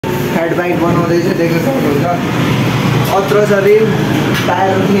Side bike बनाउँदैछ देख्न सक्नुहुन्छ। अत्र छ रिम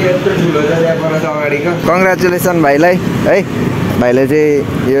टायर पनि यत्रो ठुलो छ त्यहाँ पर अगाडिको। कङ्ग्रेचुलेसन भाइलाई है, भाइले चाहिँ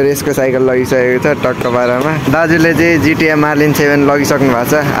यो रेसको साइकल लगिसकेको छ टक्क 12मा। दाजुले चाहिँ जिटिए मार्लिन 7 लगिसक्नु भएको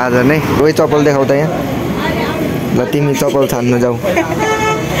छ आज नै। उही चप्पल देखाउ त यहाँ, ल तिमी चप्पल छान्नु जाऊ।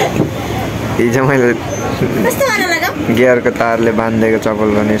 हिजो मैले गियरको तारले बाँधिदिएको चप्पल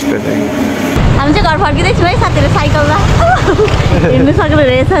गर्ने यस्तो चाहिँ। हामी चाहिँ घर फर्किँदैछौँ है साथीहरू साइकलमा हिँड्नु सक्नु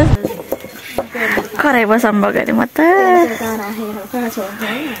रहेछ। खराइ बसम्म गरे म त।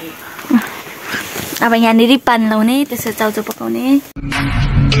 अब यहाँनिर पानी लाउने, त्यसरी चाउचाउ पकाउने।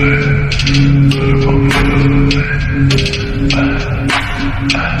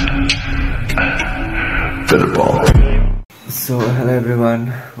 So hello everyone,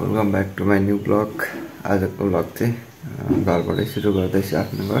 welcome back to my new blog. आजको ब्लग चाहिँ घरबाटै सुरु गर्दैछु।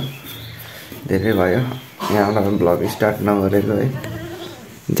 आफ्नो घर धेरै भयो यहाँबाट ब्लग स्टार्ट नगरेको है।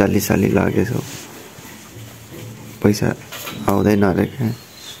 जाली लागेछ, पैसा आउँदैन अरे क्या।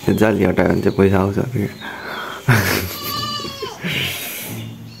 त्यो जाली हटायो भने चाहिँ पैसा आउँछ अरे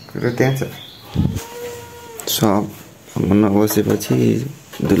कुरो त्यहाँ छ। सब नबसेपछि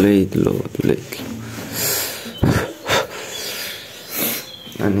धुलै धुलो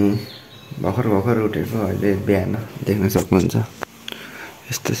अनि भर्खर उठेको अहिले बिहान देख्न सक्नुहुन्छ।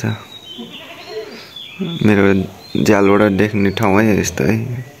 यस्तो छ मेरो झ्यालबाट देख्ने ठाउँ है यस्तो है,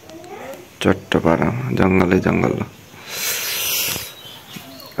 चट्ट पारा जङ्गल।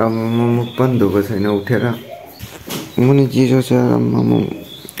 अब मुख पनि धोएको छैन उठेर। मुनि चिसो छ,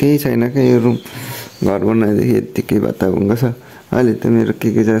 केही छैन क्या यो रुम। घर बनाएदेखि यत्तिकै भात्ताभुङ्ग छ। अहिले त मेरो के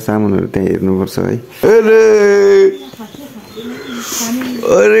छ सामानहरू त्यहाँ हेर्नुपर्छ है।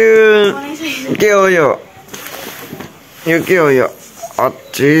 अरे के हो यो के हो यो?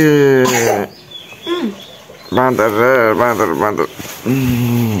 अच्छे बाँदर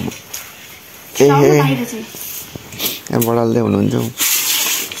यहाँ बडाल्दै हुनुहुन्छ हौ।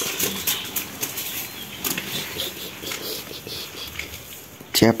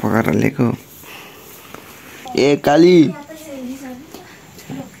 चिया पकाएर ल्याएको। ए काली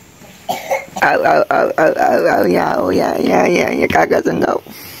आउ यहाँ काकासँग आऊ।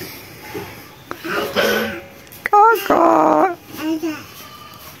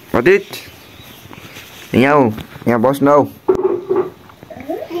 अदित यहाँ आऊ, यहाँ बस्नु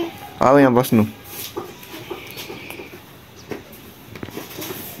आऊ यहाँ बस्नु।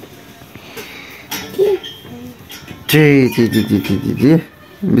 जी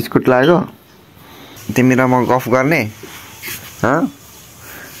बिस्कुट लाग्यो। तिमी र म गफ गर्ने?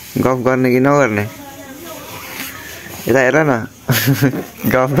 गफ गर्ने कि नगर्ने? यता हेर न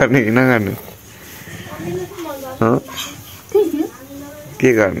गफ गर्ने कि नगर्ने? के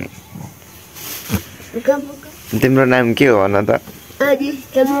गर्ने? तिम्रो नाम के हो भन त?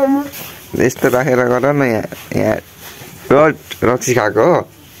 यस्तो राखेर गर न। यहाँ रक्सी खाएको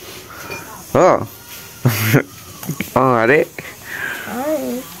हो? अरे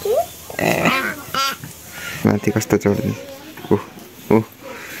माथि कस्तो चढ्ने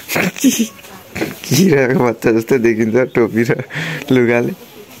किराको बच्चा जस्तो देखिन्छ टोपी र लुगाले।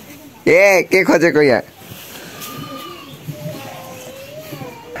 ए के खोजेको यहाँ?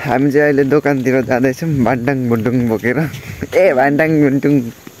 हामी चाहिँ अहिले दोकानतिर जाँदैछौँ भान्टाङ भुन्टुङ बोकेर। ए भान्टाङ भुन्टुङ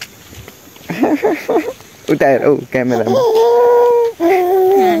उता हेर हौ क्यामेरामा।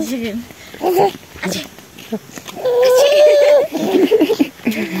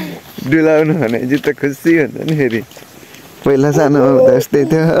 डुलाउनु भने चाहिँ त खुसी हुन्छ नि फेरि। पहिला सानो हुँदा यस्तै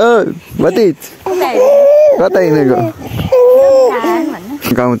थियो। भतिज कता हिँडेको?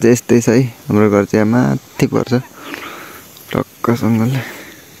 गाउँ चाहिँ यस्तै छ है। हाम्रो घर चाहिँ माथि पर्छ टक्कसँगले।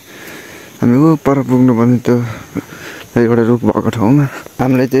 हामी ऊ पर पुग्नुपर्ने त्यो एउटा रुख भएको ठाउँमा।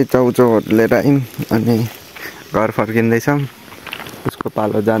 हामीले चाहिँ चाउचाउहरू लिएर आयौँ अनि घर फर्किँदैछौँ। उसको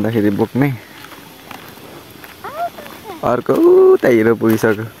पालो जाँदाखेरि बोक्ने। अर्को उता हिरो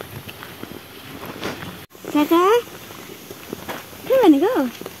पुगिसक्यो।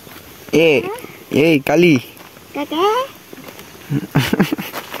 ए काली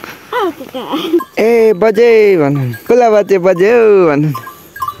ए बजे भन्नु, खुला बजे बज्यो भन्नु।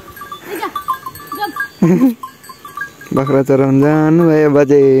 बाख्रा चराउनु जानुभयो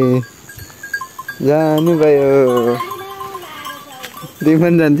बजे, जानुभयो। तिमी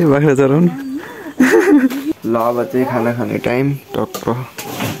पनि जान्थ्यौ बाख्रा चराउनु? ल अब चाहिँ खाना खाने टाइम टक्क।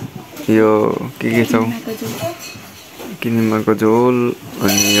 यो के छ? किनेमाको झोल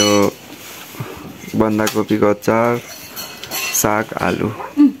अनि यो बन्दाकोपीको अचार, साग, आलु।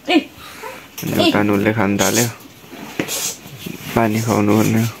 अनि कानुले खान थाल्यो। पानी खुवाउनु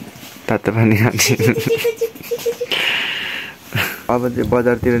भन्यो, तातो पानी खाने। अब चाहिँ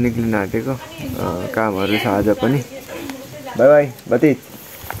बजारतिर निक्लिन आँटेको कामहरू छ आज पनि बाई बाई भतिज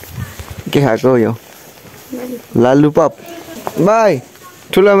के खाएको हो यो लालुपप बाई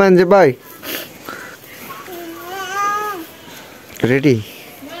ठुलो मान्छे बाई रेडी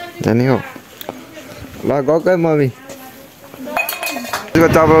जाने हो ल गएकै मम्मी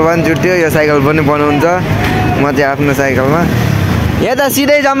चप्पल पनि छुट्यो यो साइकल पनि बनाउँछ म चाहिँ आफ्नो साइकलमा यता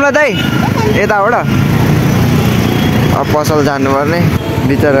सिधै जाऊँ ल दाइ यताबाट अब पसल जानुपर्ने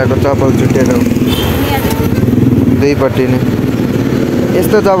बिचराको चप्पल छुटेर दुईपट्टि नै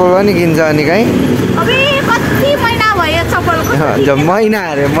यस्तो चप्पल पनि किन्छ अनि कहीँ महिना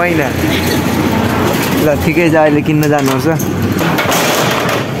अरे महिना ल ठिकै छ अहिले किन्न जानुपर्छ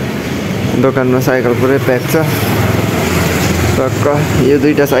दोकानमा साइकल पुरै प्याक छ टक्क यो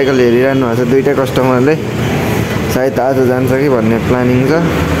दुईवटा साइकल हेरिरहनु भएको छ दुईवटा कस्टमरले सायद आज जान्छ कि भन्ने प्लानिङ छ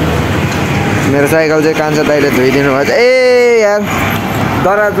मेरो साइकल चाहिँ कान्छा दाइले धोइदिनु भएको छ ए यार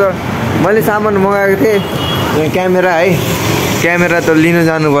दराज मैले सामान मगाएको थिएँ क्यामेरा है क्यामेरा त लिनु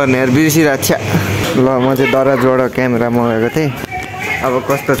जानुपर्ने यार बिर्सिरहेको छ ल म चाहिँ दराजबाट क्यामेरा मगाएको थिएँ अब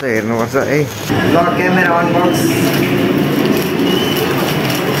कस्तो छ हेर्नुपर्छ है ल क्यामेरा अनबक्स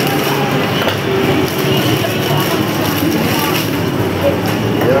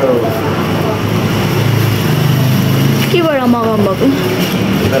केबाट मगाउनु भएको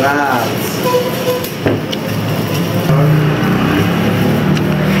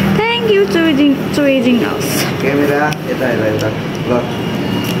थ्याङ्क यू चोइजिङ हाउस क्यामेरा यता हेर ल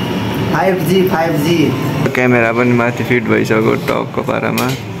 5G क्यामेरा पनि माथि फिट भइसक्यो टपको पारामा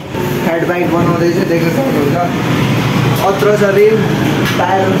हेड बाइक बनाउँदैछ देख्न सक्नुहुन्छ अत्रो छ रिम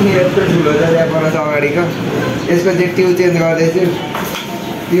टायर पनि यत्रो ठुलो छ त्यहाँ पर छ अगाडिको यसको चाहिँ ट्युब चेन्ज गर्दैछु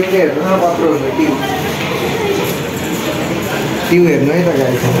ट्युब हेर्नु न कत्रो हुन्छ ट्युब हेर्नु है त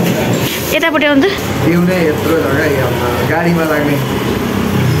गाडी यतापट्टि आउँछ ट्युब नै यत्रो छ क्या गाडीमा लाग्ने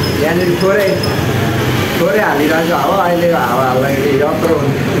यहाँनिर थोरै हालिरहेको छ हावा अहिले हावा हाल्दाखेरि यत्रो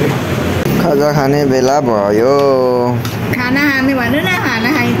हुन्छ खाजा खाने बेला भयो खाना खाने भन्नु न खाना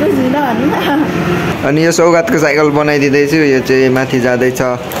खाएको छुँदा भन्नु न अनि यो सौगातको साइकल बनाइदिँदैछु यो चाहिँ माथि जाँदैछ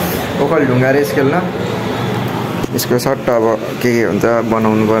ओखलढुङ्गा रेस खेल्न यसको सट्ट अब के हुन्छ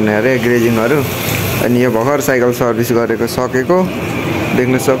बनाउनु पर्ने अरे ग्रेजिङहरू अनि यो भर्खर साइकल सर्भिस गरेको सकेको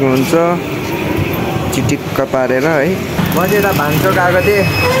देख्न सक्नुहुन्छ चिटिक्क पारेर है म चाहिँ यता भान्चोक आएको थिएँ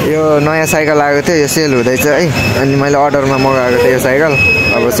यो नयाँ साइकल आएको थियो यो सेल हुँदैछ है अनि मैले अर्डरमा मगाएको थिएँ यो साइकल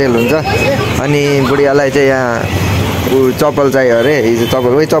अब सेल हुन्छ अनि बुढियालाई चाहिँ यहाँ चप्पल चाहियो अरे हिजो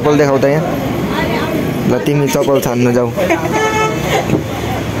चप्पल उही चप्पल देखाउँदा यहाँ ल तिमी चप्पल छान्नु जाऊ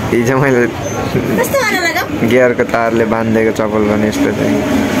हिजो मैले गियरको तारले बाँधिदिएको चप्पल भने यस्तो चाहिँ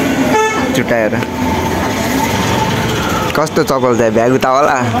चुटाएर कस्तो चप्पल चाहिँ भ्यागुता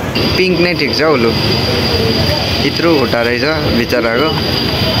होला पिङ्क नै ठिक छ हौ लु यत्रो खुट्टा रहेछ बिचराको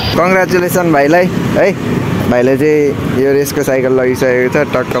कङ्ग्रेचुलेसन भाइलाई है भाइले चाहिँ यो रेसको साइकल लगिसकेको छ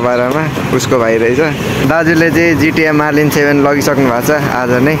टक्क पारामा उसको भाइ रहेछ दाजुले चाहिँ जिटिए मार्लिन 7 लगिसक्नु भएको छ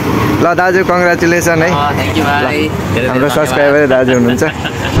आज नै ल दाजु कङ्ग्रेचुलेसन है हाम्रो सब्सक्राइबर दाजु हुनुहुन्छ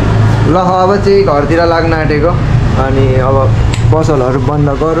ल अब चाहिँ घरतिर लाग्न आँटेको अनि अब पसलहरू बन्द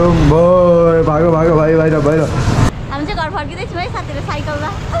गरौँ भागो भाइ बाहिर हामी चाहिँ घर फर्किँदैछु है साथीहरू साइकलमा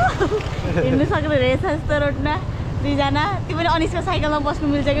हिँड्नु सक्नु रहेछ यस्तो रोडमा दुईजना त्यो पनि अनिसको साइकलमा बस्नु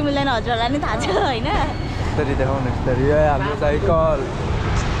मिल्छ कि मिल्दैन हजुरहरूलाई नि थाहा छ होइन हाम्रो साइकल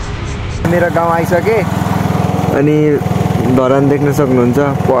मेरो गाउँ आइसके अनि धरान देख्न सक्नुहुन्छ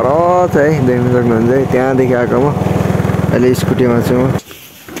पर छ है देख्न सक्नुहुन्छ है त्यहाँदेखि आएको म अहिले स्कुटीमा छु म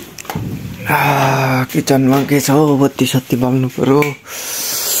किचनमा के छ हौ बत्ती सत्ती बाल्नु पर्यो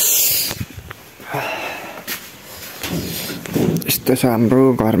यस्तो छ हाम्रो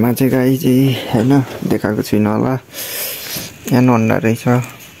घरमा चाहिँ गाई चाहिँ होइन देखाएको छुइनँ होला यहाँ अन्डा रहेछ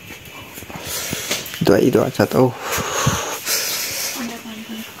दही छ त हौ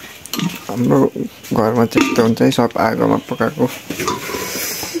हाम्रो घरमा चाहिँ यस्तो हुन्छ है सब आगोमा पकाएको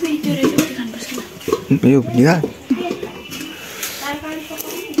यो भुलिया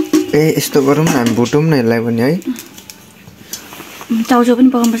ए यस्तो गरौँ न हामी भुटौँ न यसलाई पनि है चाउचाउ पनि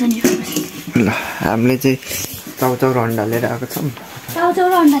पकाउनुपर्छ नि ल हामीले चाहिँ चाउचाउ र अन्डा लिएर आएको छौँ चाउचाउ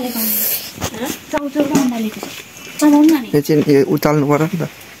र अन्डा लिएको चाउचाउ र अन्डा लिएको यो चाहिँ उचाल्नु पर्यो नि त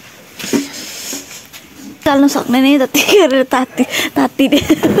चाल्नु सक्ने नै जति गरेर तात्तिने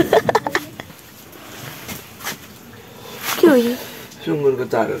के हो यो सुँगुरको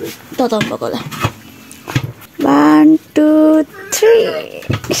चारो रहेछ तताउनु पकाउँदा 1 2 3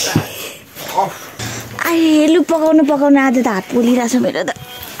 आए लु पकाउनु आज त हात पोलिरहेछ मेरो त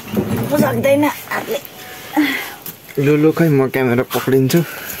सक्दैन हातले लु खै म क्यामेरा पक्रिन्छु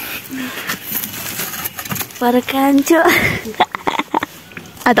पर कान्छु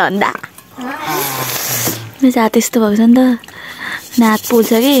धन्दा मेरो हात यस्तो भएको छ नि त हात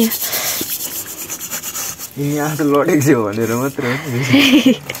पोल्छ कि यहाँ त लडेको थियो भनेर मात्र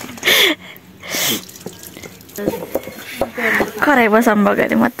कराइमा सम्भव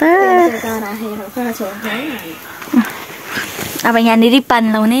गरे म त अब यहाँनिर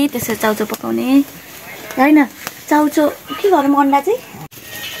पानी लाउने त्यसरी चाउचाउ पकाउने होइन चाउचाउ के गरौँ अन्डा चाहिँ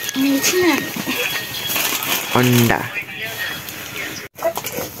अन्डा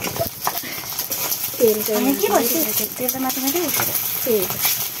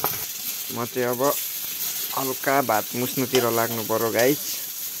म चाहिँ अब हल्का भात मुस्नुतिर लाग्नु पर्यो गाइस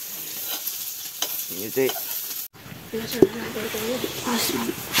यो चाहिँ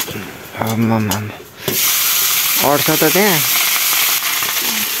अड्छ त त्यहाँ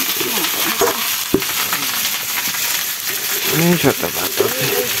छ त भात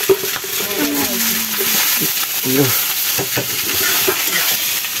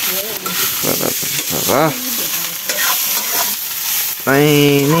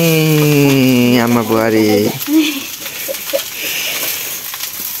नि आमा बुहारी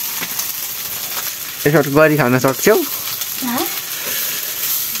यसो गरी खान सक्छौ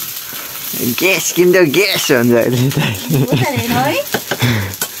ग्यास किन्थ्यौ ग्यास भन्छ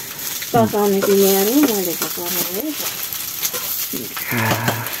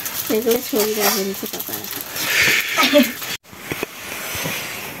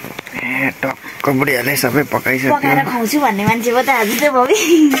टक्क बुढियाले सबै पकाइसक्यो पकाएर खुवाउँछु भन्ने मान्छे पो त आज चाहिँ भयो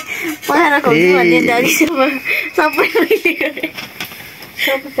पकाएर खुवाउँछु भन्ने सबै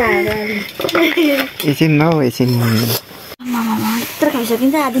एकछिन नौ एकछिन यत्रो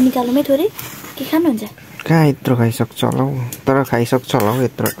खाइसकिन्छ आधी निकाल्नुमै थोरै के खानुहुन्छ कहाँ यत्रो खाइसक्छ होला हौ तर खाइसक्छ होला हौ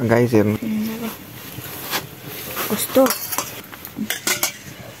यत्रो गाइस हेर्नु कस्तो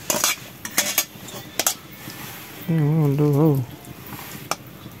हौ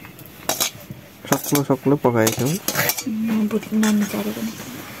सक्लो पकाएको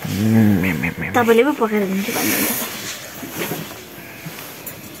तपाईँले पो पकाएर दिन्छु भन्नुहुन्छ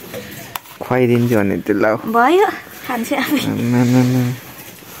खुवाइदिन्छु भने त्यो ल भयो खान्छु आफै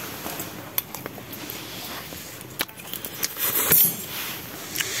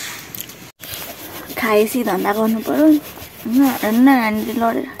खाएपछि धन्दा गर्नु पर्यो हेर्नु नानीले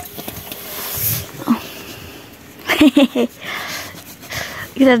लडेर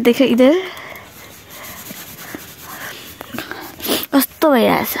इधर देख्यो इधर कस्तो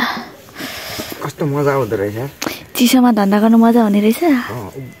भइरहेछ कस्तो मजा आउँदो रहेछ चिसोमा धन्दा गर्नु मजा हुने रहेछ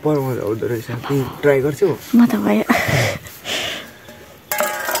ऊपर मजा आउँदो रहेछ तिमी ट्राई गर्छौ म त भयो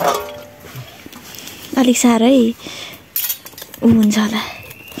अलिक साह्रै हुन्छ होला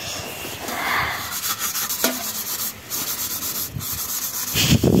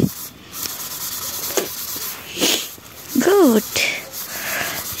गुड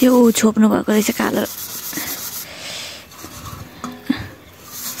यो छोप्नु भएको रहेछ कालो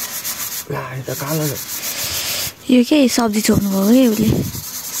यो के सब्जी छोप्नु भयो है उसले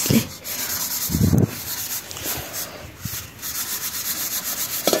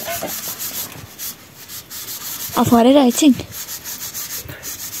फरेर एकछिन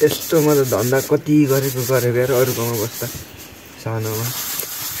यस्तोमा त धन्दा कति गरेको यार अरूकोमा बस्दा सानोमा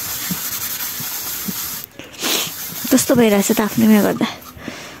कस्तो भइरहेछ त आफ्नैमा गर्दा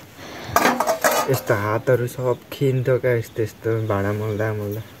यस्तो हातहरू सब खिन्थ्यो क्या यस्तो भाँडा मोल्दा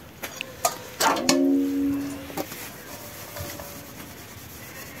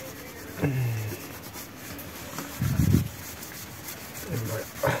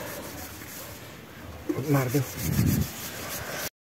मारिदेऊ